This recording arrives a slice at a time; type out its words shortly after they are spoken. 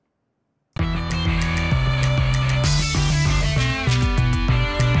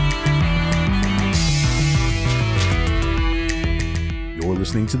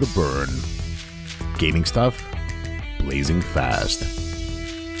listening to The Burn. Gaming stuff, blazing fast.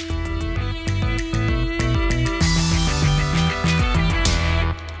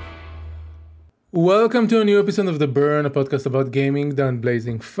 Welcome to a new episode of The Burn, a podcast about gaming done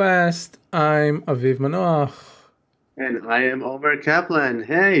blazing fast. I'm Aviv Manoach. And I am Omer Kaplan.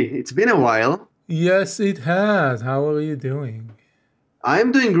 Hey, it's been a while. Yes, it has. How are you doing?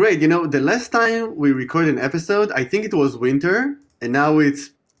 I'm doing great. You know, the last time we recorded an episode, I think it was winter, and now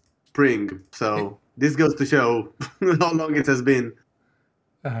it's spring. So this goes to show how long it has been.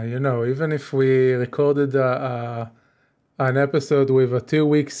 Even if we recorded an episode with a 2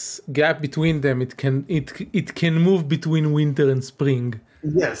 weeks gap between them, it can move between winter and spring.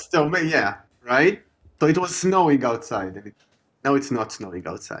 Yes, so yeah, right? So it was snowing outside, and now it's not snowing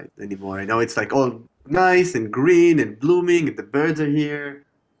outside anymore. I know it's like all nice and green and blooming, and the birds are here.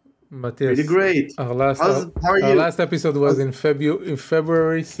 But yes, really great. How are you? Our last episode was in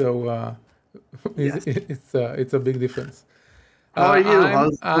February, so Yes. it's a big difference. How are you?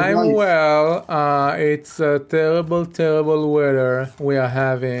 I'm life? well. It's a terrible weather we are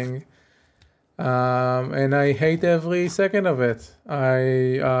having. And I hate every second of it.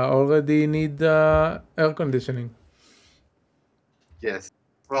 I already need air conditioning. Yes.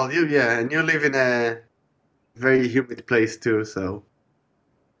 Well, and you live in a very humid place too, so.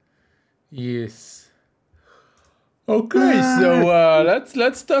 Yes. Okay, so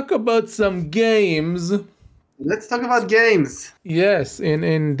let's talk about some games. Let's talk about games. Yes,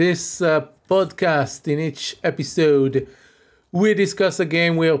 in this podcast, in each episode, we discuss a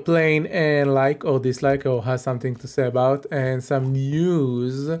game we are playing and like or dislike or has something to say about, and some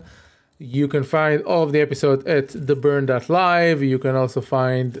news. You can find all of the episodes at theburn.live. You can also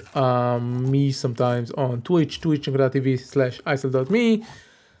find me sometimes on Twitch, twitch.tv/isol.me.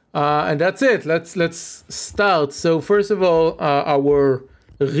 And that's it. Let's start. So first of all, our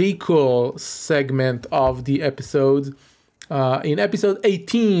recall segment of the episode. In episode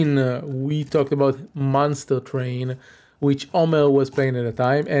 18, we talked about Monster Train, which Omer was playing at the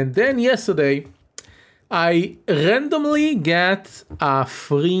time. And then yesterday, I randomly got a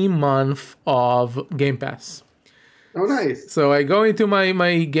free month of Game Pass. Oh, nice. So I go into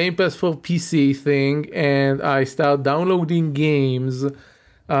my Game Pass for PC thing, and I start downloading games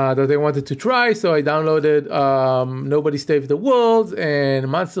that I wanted to try. So I downloaded Nobody Saved the World and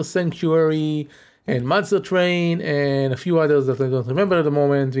Monster Sanctuary and Monster Train and a few others that I don't remember at the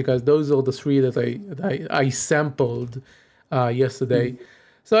moment, because those are the three that I sampled yesterday.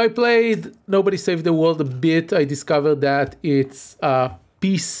 So I played Nobody Saved the World a bit. I discovered that its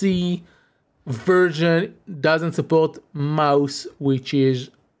PC version doesn't support mouse, which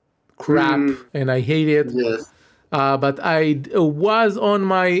is crap, and I hate it. Yes. But I was on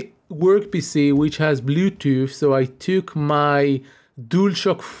my work PC, which has Bluetooth, so I took my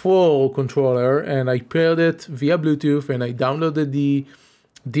DualShock 4 controller and I paired it via Bluetooth, and I downloaded the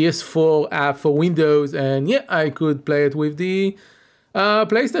DS4 app for Windows, and I could play it with the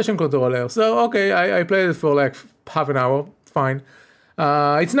PlayStation controller. So okay, I played it for like half an hour. Fine.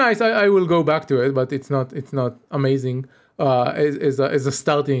 It's nice. I will go back to it, but it's not amazing as a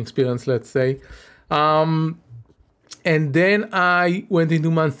starting experience, let's say. And then I went into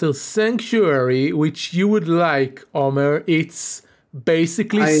Monster Sanctuary, which you would like, Omer. It's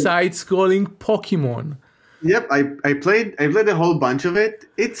basically side-scrolling Pokemon. Yep, I played a whole bunch of it.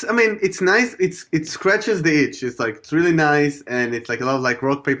 It's nice. It scratches the itch. It's really nice, and it's like a lot of like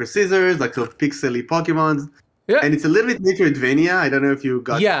rock, paper, scissors, like sort of pixely Pokemons. Yeah. And it's a little bit Metroidvania. I don't know if you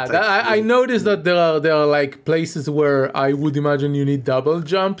got. Yeah, I noticed that there are like places where I would imagine you need double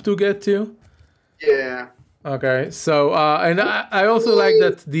jump to get to. Yeah. Okay, so and I also like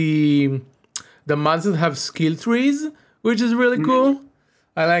that the monsters have skill trees, which is really cool.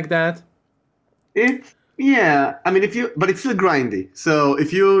 I like that. It's still grindy. So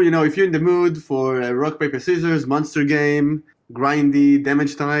if you're in the mood for a rock, paper, scissors monster game, grindy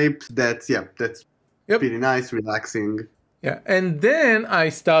damage type, that's pretty nice, relaxing. Yeah, and then I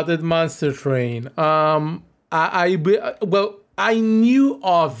started Monster Train. I knew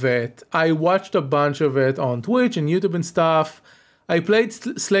of it. I watched a bunch of it on Twitch and YouTube and stuff. I played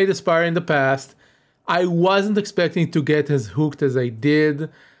Slay the Spire in the past. I wasn't expecting to get as hooked as I did.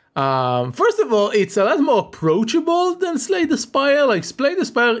 First of all, it's a lot more approachable than Slay the Spire. Like, Slay the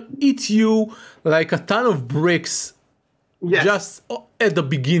Spire eats you like a ton of bricks just at the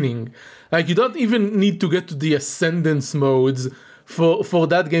beginning. Like, you don't even need to get to the Ascendance modes for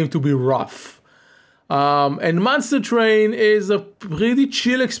that game to be rough. And Monster Train is a pretty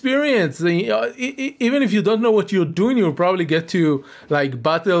chill experience. Even if you don't know what you're doing, you'll probably get to like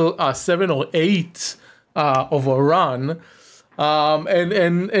battle 7 or 8 of a run.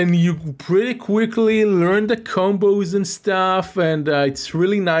 And you pretty quickly learn the combos and stuff, and it's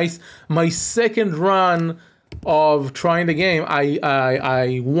really nice. My second run of trying the game,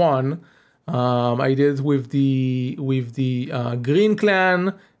 I won. I did it with the Green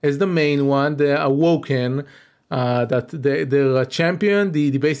Clan as the main one, the Awoken. That the champion,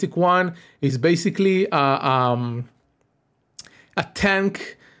 the basic one, is basically a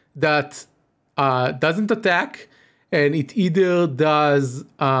tank that doesn't attack, and it either does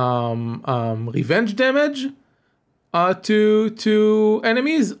revenge damage to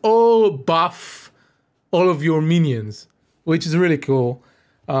enemies or buff all of your minions, which is really cool.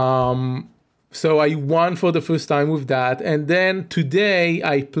 So I won for the first time with that, and then today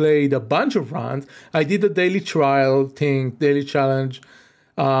I played a bunch of runs. I did a daily trial thing, daily challenge,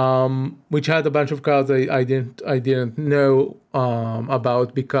 which had a bunch of cards I didn't know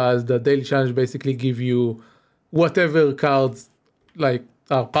about, because the daily challenge basically give you whatever cards like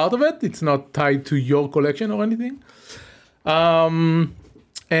are part of it. It's not tied to your collection or anything. And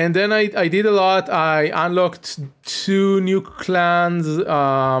then I did a lot. I unlocked 2 new clans.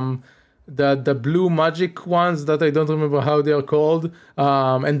 The blue magic ones that I don't remember how they are called.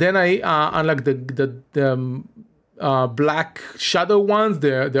 And then I unlocked the black shadow ones,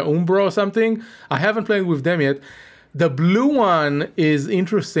 the Umbra or something. I haven't played with them yet. The blue one is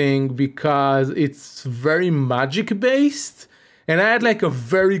interesting because it's very magic based, and I had like a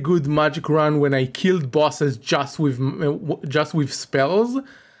very good magic run when I killed bosses just with spells.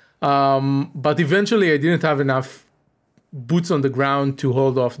 But eventually I didn't have enough boots on the ground to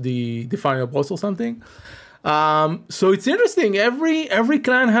hold off the final boss or something. So it's interesting. Every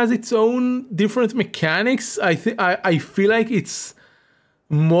clan has its own different mechanics. I feel like it's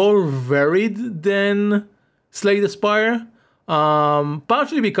more varied than Slay the Spire,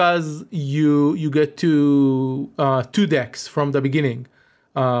 partially because you get 2 decks from the beginning.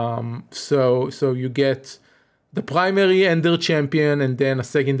 So you get the primary Ender champion and then a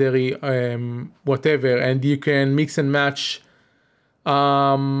secondary whatever, and you can mix and match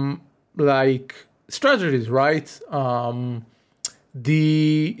like strategies, right?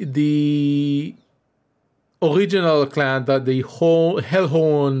 The original clan, that the whole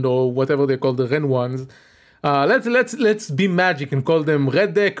Hellhound or whatever they call the Ren ones. Let's be magic and call them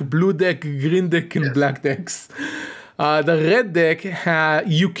red deck, blue deck, green deck, and black decks. The red deck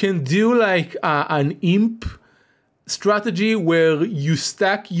you can do like an imp strategy where you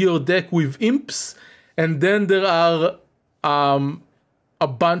stack your deck with imps, and then there are a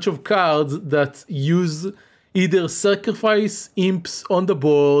bunch of cards that use either sacrifice imps on the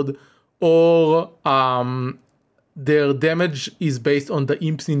board, or their damage is based on the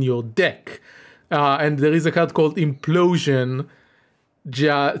imps in your deck. And there is a card called Implosion.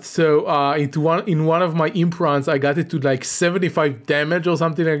 So in one of my imp runs, I got it to like 75 damage or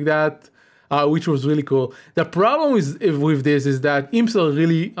something like that, which was really cool. The problem with this is that imps are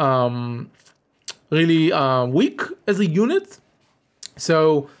really weak as a unit.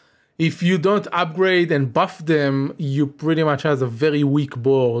 So if you don't upgrade and buff them, you pretty much have a very weak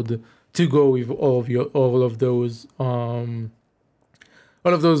board to go with all of those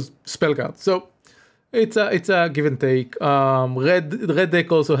spell cards. So it's a give and take. Red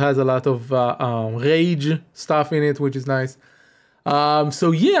deck also has a lot of rage stuff in it, which is nice.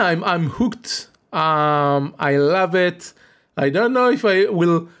 So yeah, I'm hooked. I love it. I don't know if I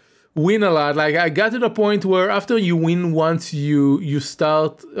will win a lot. Like, I got to the point where after you win once, you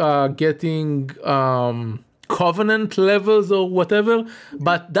start getting covenant levels or whatever,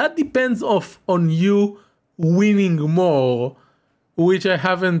 but that depends on you winning more, which I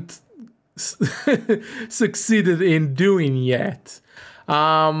haven't succeeded in doing yet.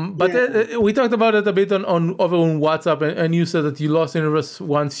 But we talked about it a bit over on WhatsApp, and you said that you lost interest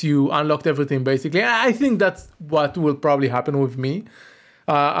once you unlocked everything, basically. I think that's what will probably happen with me.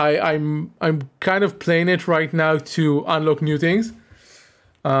 I'm kind of playing it right now to unlock new things.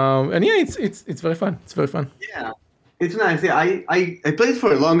 And yeah, it's very fun. It's very fun. Yeah, it's nice. Yeah, I played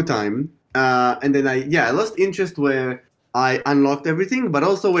for a long time, and then I lost interest where I unlocked everything, but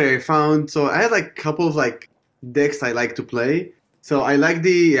also where I found. So I had like a couple of like decks I like to play. So I like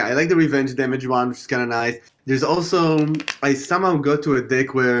the revenge damage one, which is kind of nice. There's also, I somehow got to a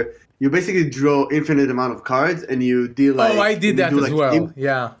deck where you basically draw infinite amount of cards and you deal like. Oh, I did that as well.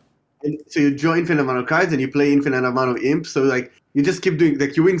 Yeah. And so you draw infinite amount of cards and you play infinite amount of imps. So like you just keep doing,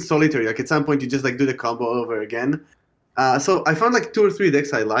 like, you win solitary. Like at some point you just like do the combo over again. So I found like 2 or 3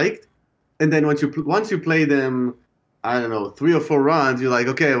 decks I liked, and then once you play them, I don't know, 3 or 4 rounds, you're like,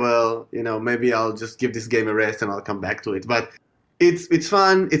 okay, well, maybe I'll just give this game a rest and I'll come back to it. But it's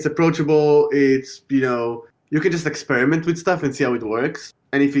fun, it's approachable, it's you can just experiment with stuff and see how it works.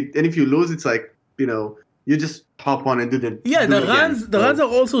 And if you lose, it's like, you just hop on and do the Yeah, do the it again. runs are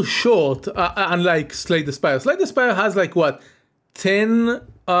also short, unlike Slay the Spire. Slay the Spire has like what, 10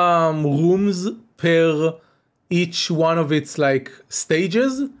 rooms per each one of its like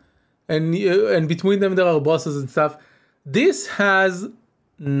stages, and between them there are bosses and stuff. This has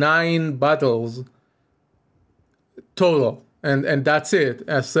 9 battles total, and that's it.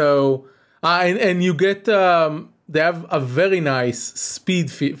 And you get they have a very nice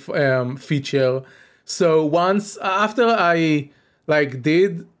speed feature. So once after I like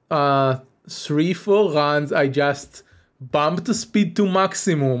did 3-4 runs, I just bumped the speed to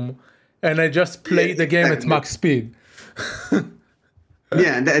maximum, and I just played the game at max speed.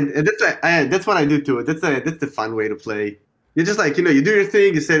 Yeah, and that's what I do too. That's the fun way to play. You just like, you do your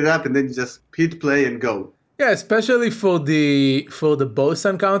thing, you set it up, and then you just hit play and go. Yeah, especially for the boss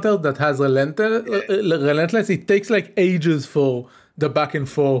encounter that has relentless. It takes like ages for the back and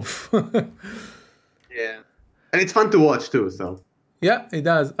forth. Yeah, and it's fun to watch too. So yeah, it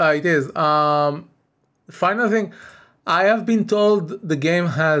does. It is. Final thing, I have been told the game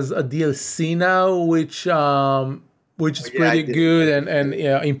has a DLC now, which is pretty good and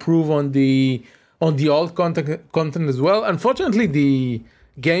improve on the old content as well. Unfortunately, the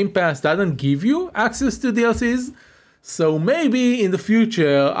Game Pass doesn't give you access to DLCs, so maybe in the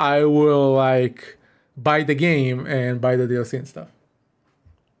future I will like buy the game and buy the DLC and stuff.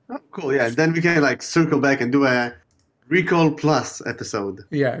 Oh, cool. Yeah, then we can like circle back and do a Recall Plus episode.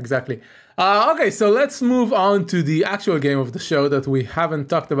 Yeah, exactly. Okay, so let's move on to the actual game of the show that we haven't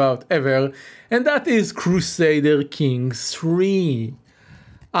talked about ever, and that is Crusader Kings III.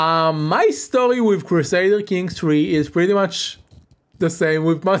 My story with Crusader Kings III is pretty much the same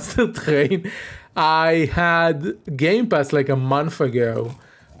with Monster Train. I had Game Pass like a month ago,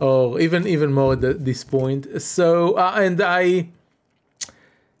 or even more at this point. So,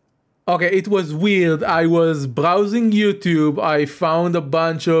 it was weird. I was browsing YouTube. I found a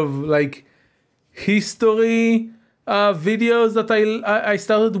bunch of like history videos that I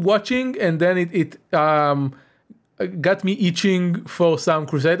started watching, and then it got me itching for some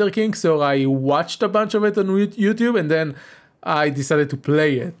Crusader Kings. So I watched a bunch of it on YouTube, and then I decided to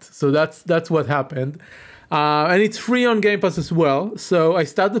play it. So that's what happened. And it's free on Game Pass as well. So I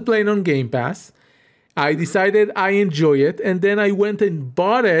started playing on Game Pass. I decided I enjoy it, and then I went and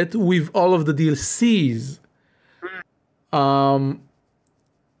bought it with all of the DLCs.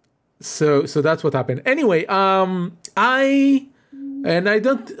 So that's what happened. Anyway, I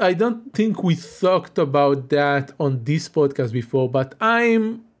don't think we talked about that on this podcast before, but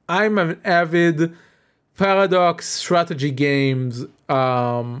I'm an avid Paradox strategy games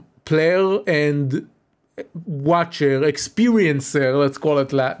player and watcher, experiencer, let's call it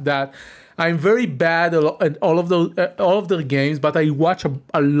that. I'm very bad at all of their games, but I watch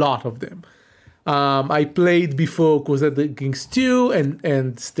a lot of them. I played before Crusader Kings II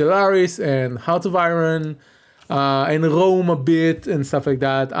and Stellaris and Heart of Iron and Rome a bit and stuff like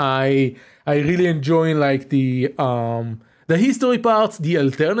that. I really enjoy like the history parts, the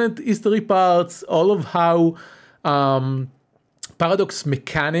alternate history parts, all of how Paradox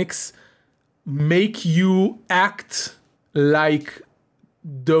mechanics make you act like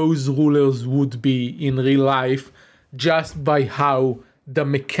those rulers would be in real life just by how the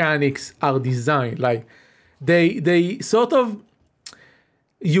mechanics are designed. Like they sort of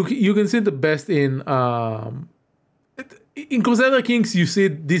you can see the best in Crusader Kings. You see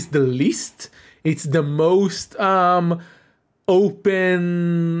this the least. It's the most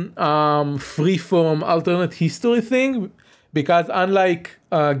open freeform alternate history thing, because unlike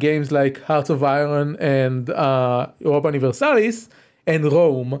games like Heart of Iron and Europa Universalis and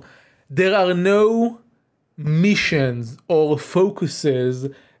Rome, there are no missions or focuses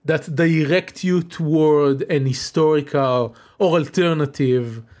that direct you toward an historical or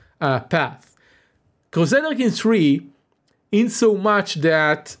alternative path. Crusader Kings 3, in so much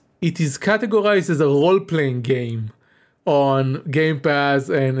that it is categorized as a role-playing game on Game Pass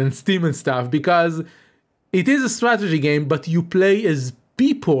and Steam and stuff, because it is a strategy game, but you play as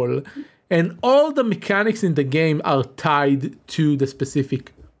people, and all the mechanics in the game are tied to the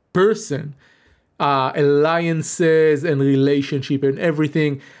specific person. Alliances and relationship and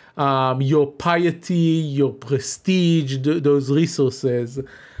everything. Your piety, your prestige, those resources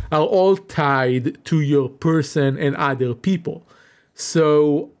are all tied to your person and other people.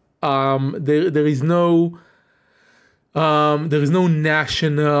 So there is no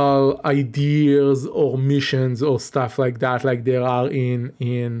national ideas or missions or stuff like that, like there are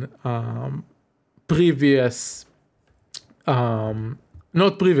in previous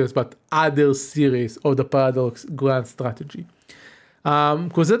not previous, but other series of the Paradox Grand Strategy.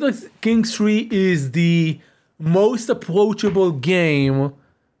 Crusader Kings III is the most approachable game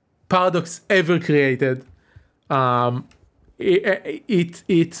Paradox ever created.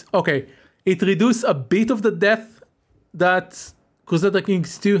 It reduced a bit of the depth that Crusader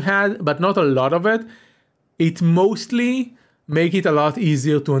Kings 2 had, but not a lot of it. It mostly make it a lot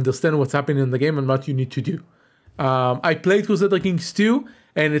easier to understand what's happening in the game and what you need to do. I played Crusader Kings 2,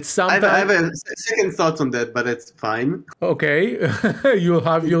 and it's sometimes... I have a second thoughts on that, but it's fine. Okay, you'll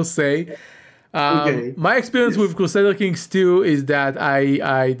have your say. Okay. My experience with Crusader Kings 2 is that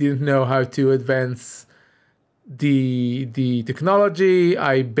I didn't know how to advance the technology.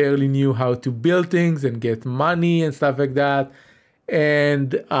 I barely knew how to build things and get money and stuff like that.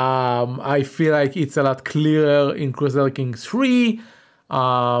 And I feel like it's a lot clearer in Crusader Kings 3.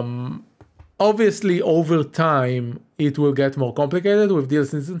 Obviously, over time, it will get more complicated with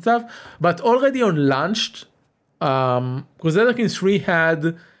DLCs and stuff. But already on launch, Crusader Kings 3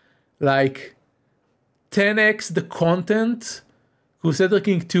 had like 10x the content Crusader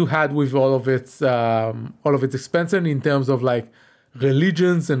King 2 had with all of its expansion in terms of like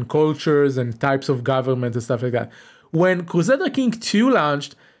religions and cultures and types of government and stuff like that. When Crusader King 2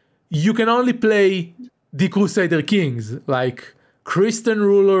 launched, you can only play the Crusader Kings, like Christian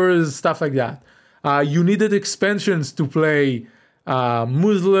rulers, stuff like that. You needed expansions to play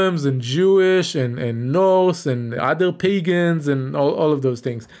Muslims and Jewish and Norse and other pagans and all of those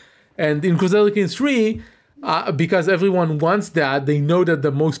things. And in Crusader Kings 3, because everyone wants that, they know that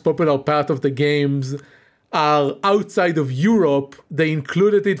the most popular part of the games are outside of Europe. They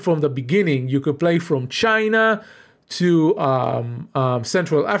included it from the beginning. You could play from China to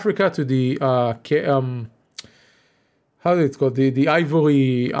Central Africa to the how is it called, the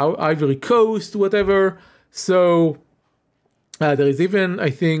Ivory Coast, whatever. So there is even, I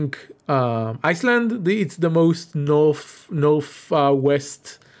think, Iceland. It's the most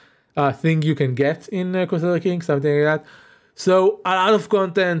northwest thing you can get in Crusader Kings, something like that. So a lot of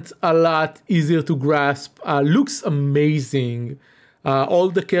content, a lot easier to grasp. Looks amazing. All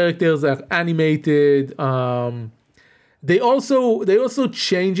the characters are animated. They also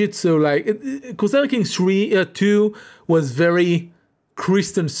change it so like Crusader Kings 2 was very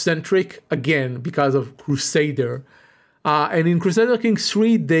Christian centric again because of Crusader. And in Crusader Kings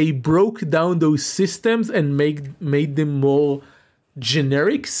 3 they broke down those systems and made them more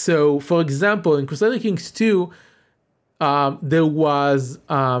generic. So for example, in Crusader Kings 2 there was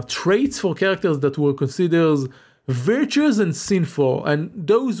traits for characters that were considered virtuous and sinful, and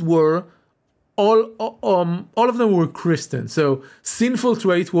those were all of them were Christian. So sinful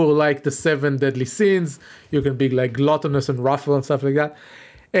traits were like the 7 deadly sins. You can be like gluttonous and wrathful and stuff like that.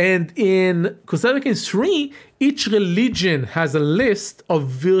 And in Crusader Kings 3, each religion has a list of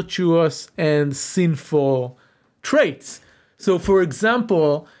virtuous and sinful traits. So for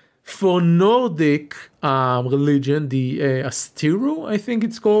example, for Nordic religion, the Astiru, I think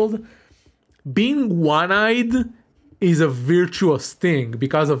it's called, being one-eyed is a virtuous thing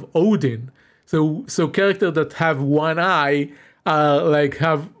because of Odin. So characters that have one eye like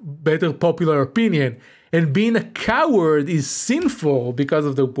have better popular opinion. And being a coward is sinful because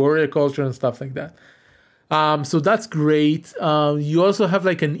of the warrior culture and stuff like that. So that's great. You also have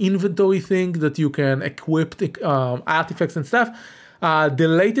like an inventory thing that you can equip artifacts and stuff. The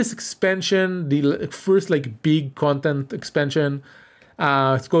latest expansion, the first like big content expansion,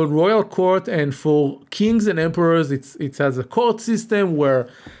 it's called Royal Court, and for kings and emperors, it has a court system where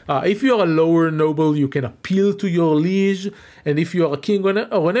if you are a lower noble, you can appeal to your liege, and if you are a king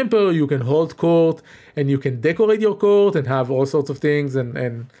or an emperor, you can hold court, and you can decorate your court and have all sorts of things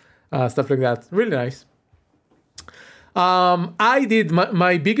and stuff like that. Really nice. I did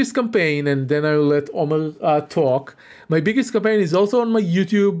my biggest campaign, and then I will let Omer talk. My biggest campaign is also on my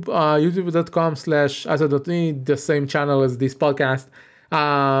YouTube, youtube.com/asa.me, the same channel as this podcast.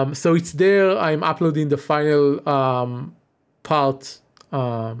 So it's there. I'm uploading the final part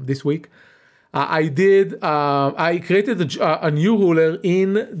this week. I created a new ruler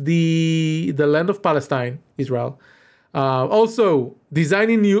in the land of Palestine, Israel. Also,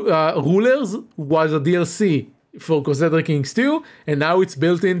 designing new rulers was a DLC for Crusader Kings 2, and now it's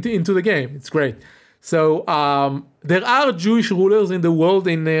built into the game. It's great. So there are Jewish rulers in the world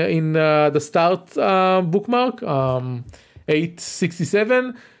in the start bookmark.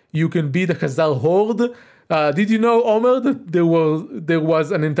 867, you can be the Khazar horde. Did you know, Omer, that there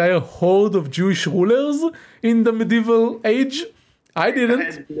was an entire horde of Jewish rulers in the medieval age? I didn't. I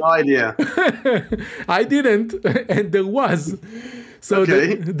had no idea. I didn't, and there was. So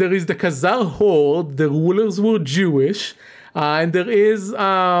Okay. there is the Khazar horde. The rulers were Jewish. And there is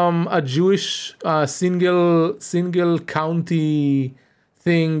a Jewish single county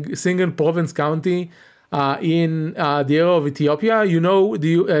thing, single province county in the area of Ethiopia. You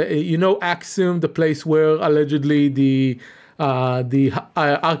know Axum, the place where allegedly the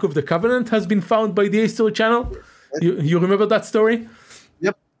Ark of the Covenant has been found by the History Channel. You remember that story?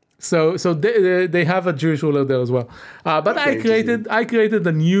 Yep. So they have a Jewish ruler there as well. But Okay, I created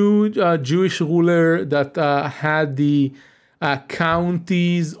a new Jewish ruler that had the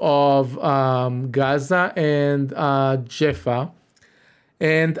counties of Gaza and Jaffa.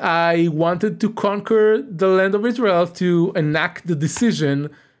 And I wanted to conquer the land of Israel to enact the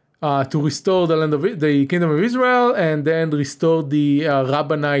decision to restore the kingdom of Israel and then restore the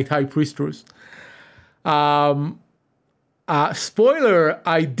Rabbinite high priesthood. Spoiler,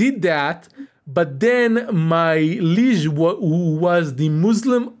 I did that, but then my liege, who was the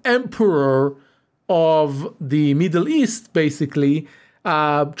Muslim emperor of the Middle East, basically,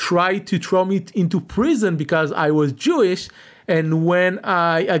 tried to throw me into prison because I was Jewish. And when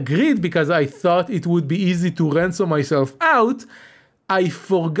I agreed, because I thought it would be easy to ransom myself out, I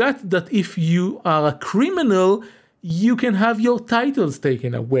forgot that if you are a criminal, you can have your titles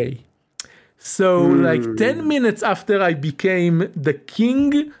taken away. So, like 10 minutes after I became the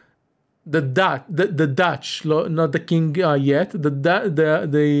king, the Dutch, not the king yet,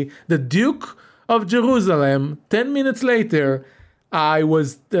 the Duke of Jerusalem, 10 minutes later,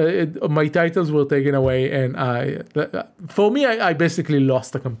 my titles were taken away, and for me, I basically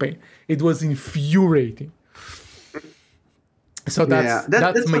lost the campaign. It was infuriating. So that's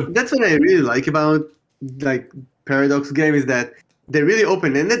me. That's what I really like about like Paradox game is that they're really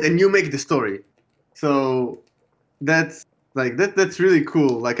open ended and you make the story. So that's that's really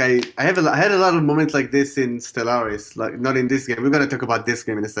cool. Like I had a lot of moments like this in Stellaris, like not in this game. We're gonna talk about this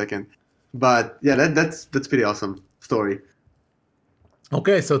game in a second, but yeah, that's pretty awesome story.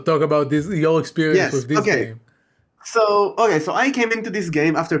 Okay, so talk about your experience with this game. So I came into this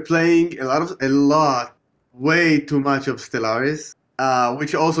game after playing a lot, way too much of Stellaris,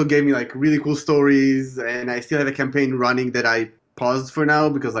 which also gave me like really cool stories, and I still have a campaign running that I paused for now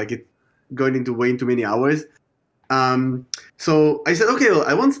because like it's going into way too many hours. So I said, okay, well,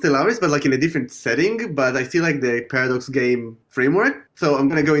 I want Stellaris, but like in a different setting, but I still like the Paradox game framework, so I'm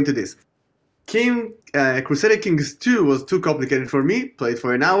gonna go into this. Crusader Kings II was too complicated for me. Played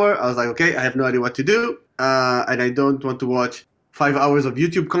for an hour. I was like, okay, I have no idea what to do, and I don't want to watch 5 hours of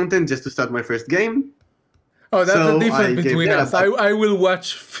YouTube content just to start my first game. Oh, that's the difference between us. I will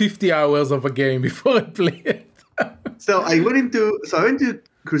watch 50 hours of a game before I play it. So I went into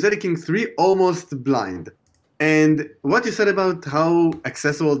Crusader Kings 3 almost blind. And what you said about how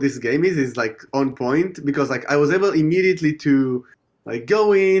accessible this game is like on point, because like I was able immediately to like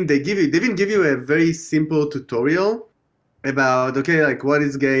go in. They even give you a very simple tutorial about like what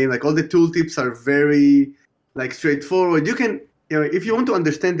is game. Like all the tooltips are very like straightforward. You can if you want to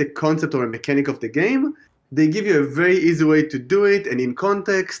understand the concept or a mechanic of the game, they give you a very easy way to do it and in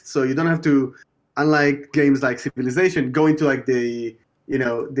context, so you don't have to, unlike games like Civilization, go into like the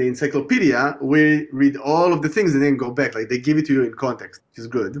encyclopedia, we read all of the things and then go back. Like they give it to you in context, which is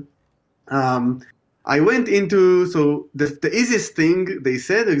good. I went into, so the easiest thing they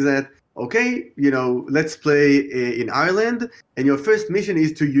said is that, okay, let's play in Ireland, and your first mission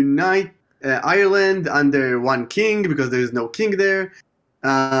is to unite Ireland under one king because there is no king there,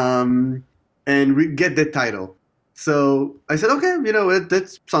 and get the title. So I said, okay,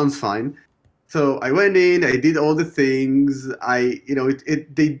 that sounds fine. So I went in, I did all the things.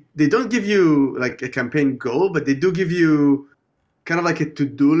 They don't give you like a campaign goal, but they do give you kind of like a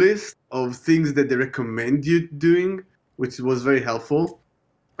to-do list of things that they recommend you doing, which was very helpful.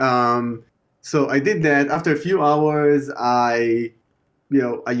 So I did that. After a few hours, I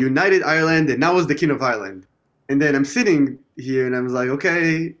united Ireland, and I was the king of Ireland. And then I'm sitting here, and I was like,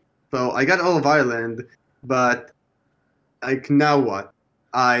 okay, so I got all of Ireland, but like now what?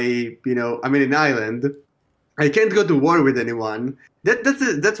 I'm in an island. I can't go to war with anyone.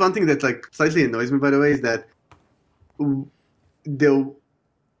 That's one thing that like slightly annoys me, by the way, is that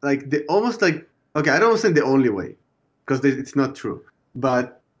they almost like, okay, I don't want to say the only way because it's not true,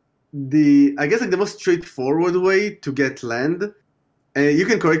 but I guess like the most straightforward way to get land, and you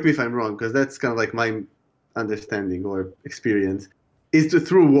can correct me if I'm wrong because that's kind of like my understanding or experience, is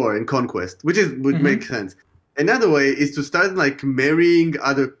through war and conquest, which would make sense. Another way is to start like marrying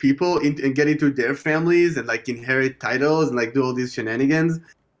other people and get into their families and like inherit titles and like do all these shenanigans.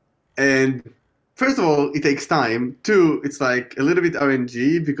 And first of all, it takes time. Two, it's like a little bit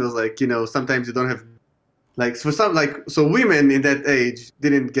RNG because like, sometimes you don't have like, for some, like, so women in that age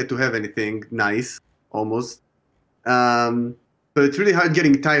didn't get to have anything nice almost. So it's really hard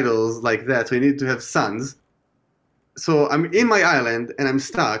getting titles like that. So you need to have sons. So I'm in my island and I'm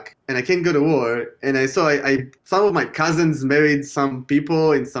stuck and I can't go to war. And I some of my cousins married some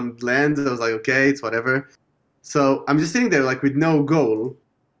people in some lands. I was like, okay, it's whatever. So I'm just sitting there like with no goal.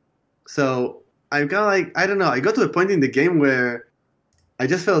 So I got like, I don't know. I got to a point in the game where I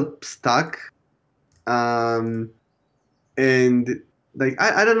just felt stuck. And like,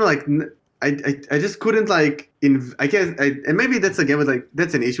 I don't know, like, I just couldn't like, and maybe that's again, with like,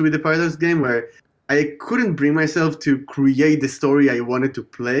 that's an issue with the Paradox game where I couldn't bring myself to create the story I wanted to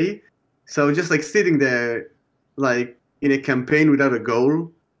play. So I was just like sitting there, like in a campaign without a goal.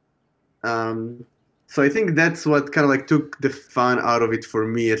 So I think that's what kind of like took the fun out of it for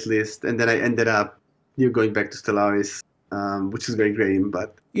me, at least. And then I ended up going back to Stellaris, which is a great game.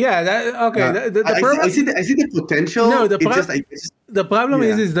 But yeah, I see the potential. No, the problem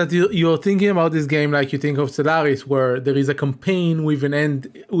is that you're thinking about this game like you think of Stellaris, where there is a campaign with an end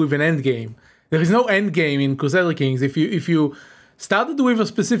game. There is no end game in Crusader Kings. If you started with a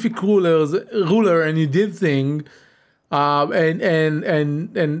specific ruler and you did thing,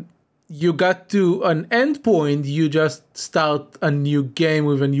 and you got to an end point, you just start a new game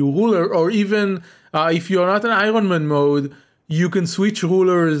with a new ruler, or even if you're not in Iron Man mode, you can switch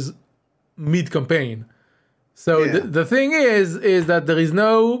rulers mid-campaign. So the thing is that there is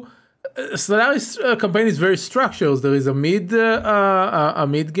no Stellaris campaign is very structured. There is a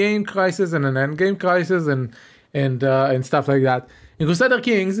mid-game crisis and an end-game crisis and stuff like that. In Crusader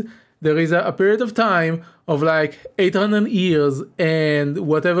Kings, there is a period of time of like 800 years, and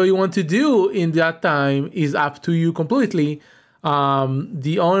whatever you want to do in that time is up to you completely.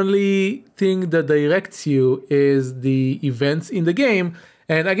 The only thing that directs you is the events in the game.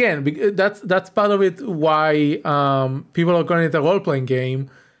 And again, that's part of it why people are calling it a role-playing game.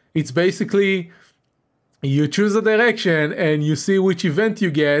 It's basically you choose a direction and you see which event you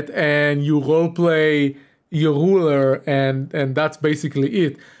get and you role-play your ruler, and that's basically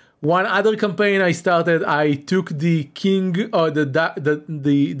it. One other campaign I started, I took the king or the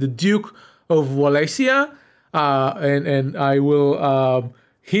Duke of Wallachia, and I will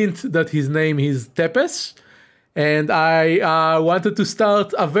hint that his name is Tepes, and I wanted to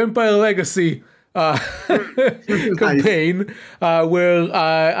start a Vampire Legacy campaign where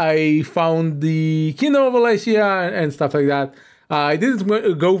I found the Kingdom of Wallachia and stuff like that. I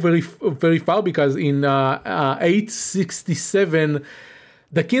didn't go very far because in 867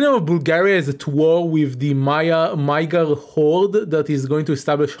 the Kingdom of Bulgaria is at war with the Magyar horde that is going to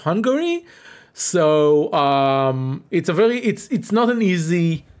establish Hungary. So it's not an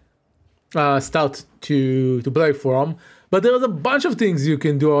easy start to play from, but there's a bunch of things you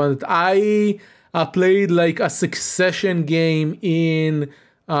can do on it. I played like a succession game in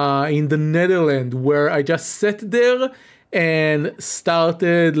the Netherlands where I just sat there and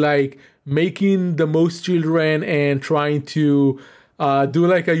started like making the most children and trying to do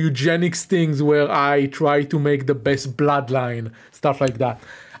like a eugenics things where I try to make the best bloodline, stuff like that.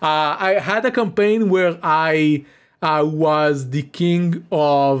 I had a campaign where I was the king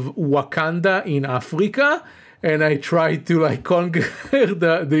of Wakanda in Africa, and I tried to like conquer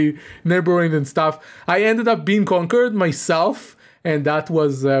the neighboring and stuff. I ended up being conquered myself, and that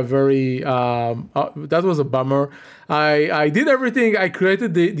was that was a bummer. I did everything. I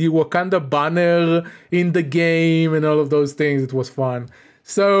created the Wakanda banner in the game and all of those things. It was fun.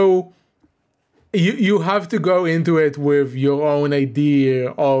 So you have to go into it with your own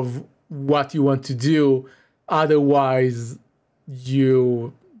idea of what you want to do. Otherwise,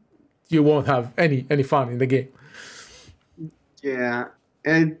 you won't have any fun in the game. Yeah,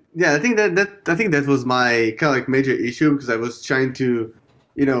 and I think that was my kind of like major issue, because I was trying to,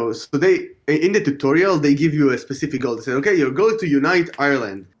 so they in the tutorial they give you a specific goal. They say, okay, your goal is to unite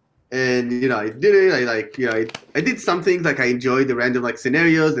Ireland, and I did it. I did some things, like I enjoyed the random like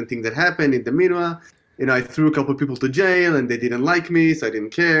scenarios and things that happened in the meanwhile. I threw a couple of people to jail and they didn't like me, so I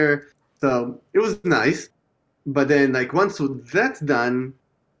didn't care. So it was nice. But then, like, once that's done,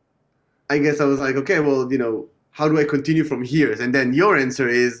 I guess I was like, okay, well, how do I continue from here? And then your answer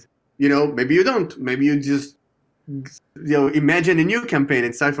is, maybe you don't. Maybe you just, imagine a new campaign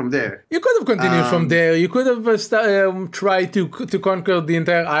and start from there. You could have continued from there. You could have tried to conquer the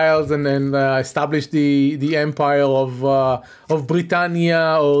entire Isles and then establish the empire of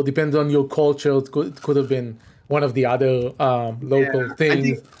Britannia, or depends on your culture. It could have been one of the other local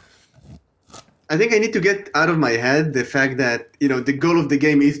things. I think I need to get out of my head the fact that, the goal of the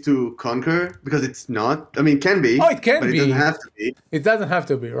game is to conquer, because it's not. I mean, it can be. Oh, it can be. It doesn't have to be. It doesn't have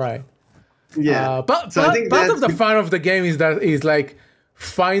to be, right. Yeah. But part of the fun of the game is like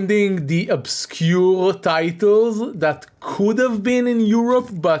finding the obscure titles that could have been in Europe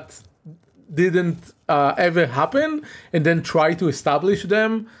but didn't ever happen, and then try to establish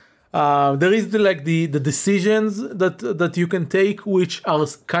them. There is the decisions that you can take, which are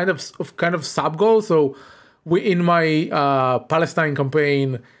kind of sub goals. So in my Palestine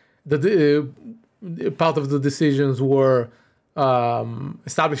campaign, the part of the decisions were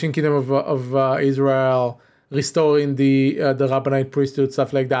establishing Kingdom of Israel, restoring the Rabbinite priesthood,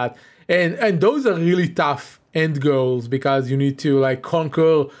 stuff like that, and those are really tough end goals because you need to like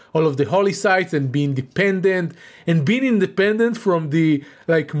conquer all of the holy sites and be independent. And being independent from the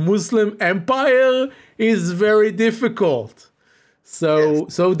like Muslim empire is very difficult. So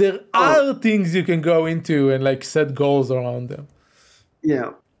there are things you can go into and like set goals around them.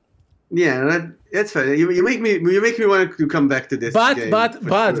 Yeah, that's fair. You make me want to come back to this. But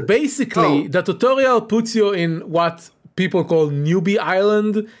sure. Basically, the tutorial puts you in what people call newbie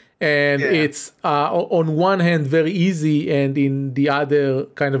island. And it's on one hand very easy, and in the other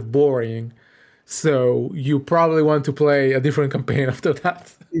kind of boring. So you probably want to play a different campaign after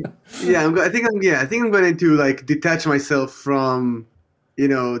that. I think I'm going to like detach myself from,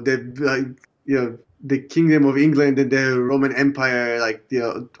 the Kingdom of England and the Roman Empire, like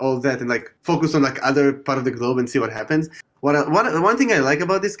all that, and like focus on like other part of the globe and see what happens. One thing I like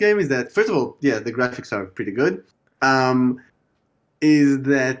about this game is that, first of all, the graphics are pretty good. Is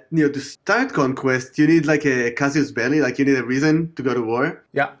that to start conquest you need like a casus belli, like you need a reason to go to war.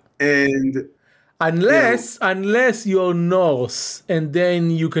 Yeah. And unless you're Norse, and then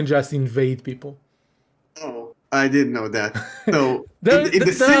you can just invade people. Oh, I didn't know that. So in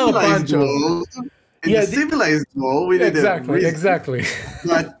the civilized world, we need a reason. Exactly.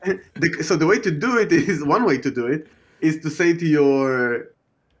 But so the way to do it is one way to do it is to say to your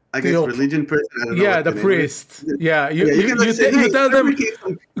religion person. I don't know the priest. You tell them,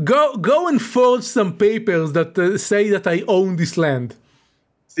 go and forge some papers that say that I own this land.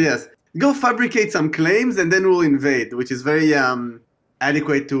 Yes, go fabricate some claims and then we'll invade, which is very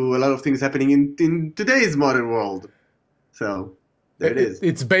adequate to a lot of things happening in today's modern world. So there it is.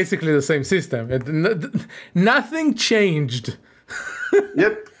 It's basically the same system. Nothing changed.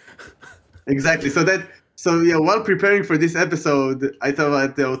 Yep, exactly. So while preparing for this episode, I thought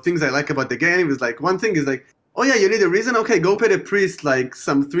about the things I like about the game. Is like one thing is like, oh yeah, you need a reason. Okay, go pay the priest like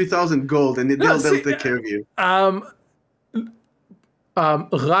some 3,000 gold, and they'll take care of you.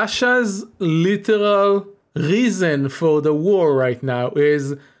 Russia's literal reason for the war right now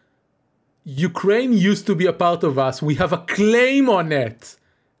is Ukraine used to be a part of us. We have a claim on it.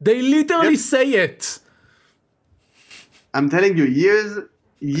 They literally say it. I'm telling you,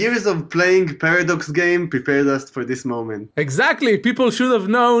 years of playing Paradox game prepared us for this moment. Exactly. People should have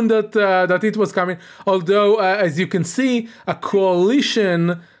known that it was coming. Although, as you can see, a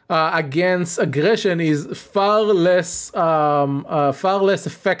coalition against aggression is far less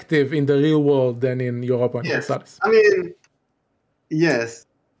effective in the real world than in Europe and Universalis. I mean, yes.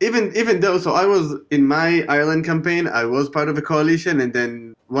 Even though, so I was in my Ireland campaign, I was part of a coalition, and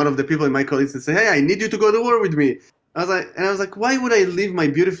then one of the people in my coalition said, "Hey, I need you to go to war with me." I was like, why would I leave my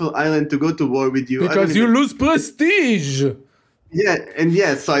beautiful island to go to war with you? Because you lose prestige. So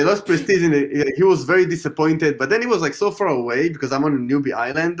I lost prestige, and he was very disappointed. But then he was like so far away because I'm on a newbie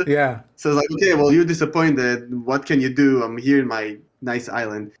island. Yeah. So I was like, okay, well, you're disappointed. What can you do? I'm here in my nice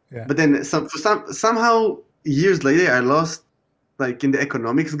island. Yeah. But then somehow years later, I lost like in the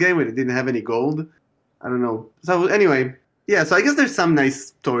economics game where I didn't have any gold. I don't know. So anyway, so I guess there's some nice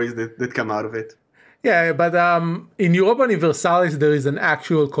stories that come out of it. Yeah, but in Europa Universalis, there is an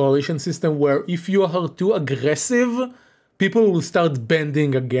actual coalition system where if you are too aggressive, people will start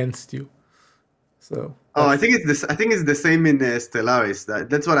bending against you. So. I think it's the same in Stellaris.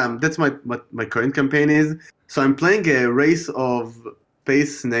 That's what my current campaign is. So I'm playing a race of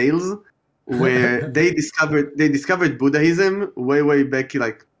space snails, where they discovered Buddhism way back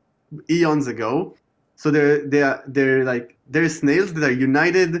like eons ago. So they're snails that are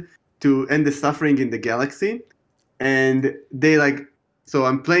united to end the suffering in the galaxy, and so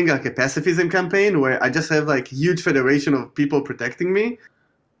I'm playing like a pacifism campaign where I just have like huge federation of people protecting me,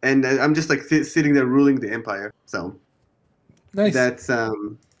 and I'm just like sitting there ruling the empire. So nice. That's Okay,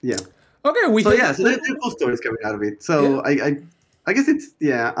 so there's cool stories coming out of it. So I guess it's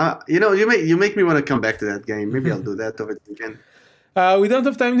you make me want to come back to that game. Maybe I'll do that over the weekend. We don't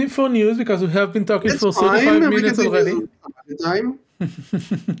have time for news because we have been talking for 35 minutes already. Time.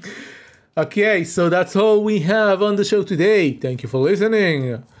 Okay, so that's all we have on the show today. Thank you for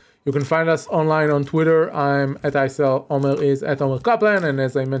listening. You can find us online on Twitter. I'm at Isel. Omer is at Omer Kaplan. And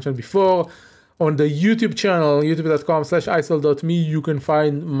as I mentioned before, on the YouTube channel, youtube.com/isol.me, you can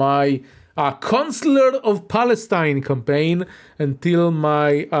find my Consular of Palestine campaign until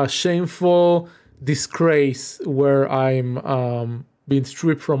my shameful disgrace where I'm being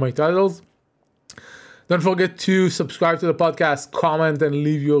stripped from my titles. Don't forget to subscribe to the podcast, comment, and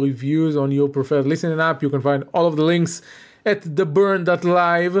leave your reviews on your preferred listening app. You can find all of the links at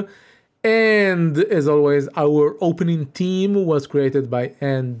theburn.live. And as always, our opening theme was created by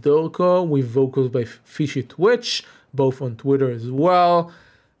Ann Dorko with vocals by Fishy Twitch, both on Twitter as well.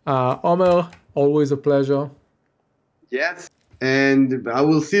 Omer, always a pleasure. Yes. And I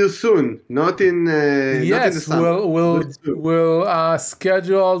will see you soon. Not in the summer. We'll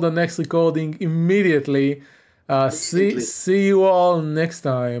schedule the next recording immediately. See you all next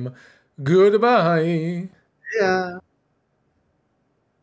time. Goodbye. Yeah.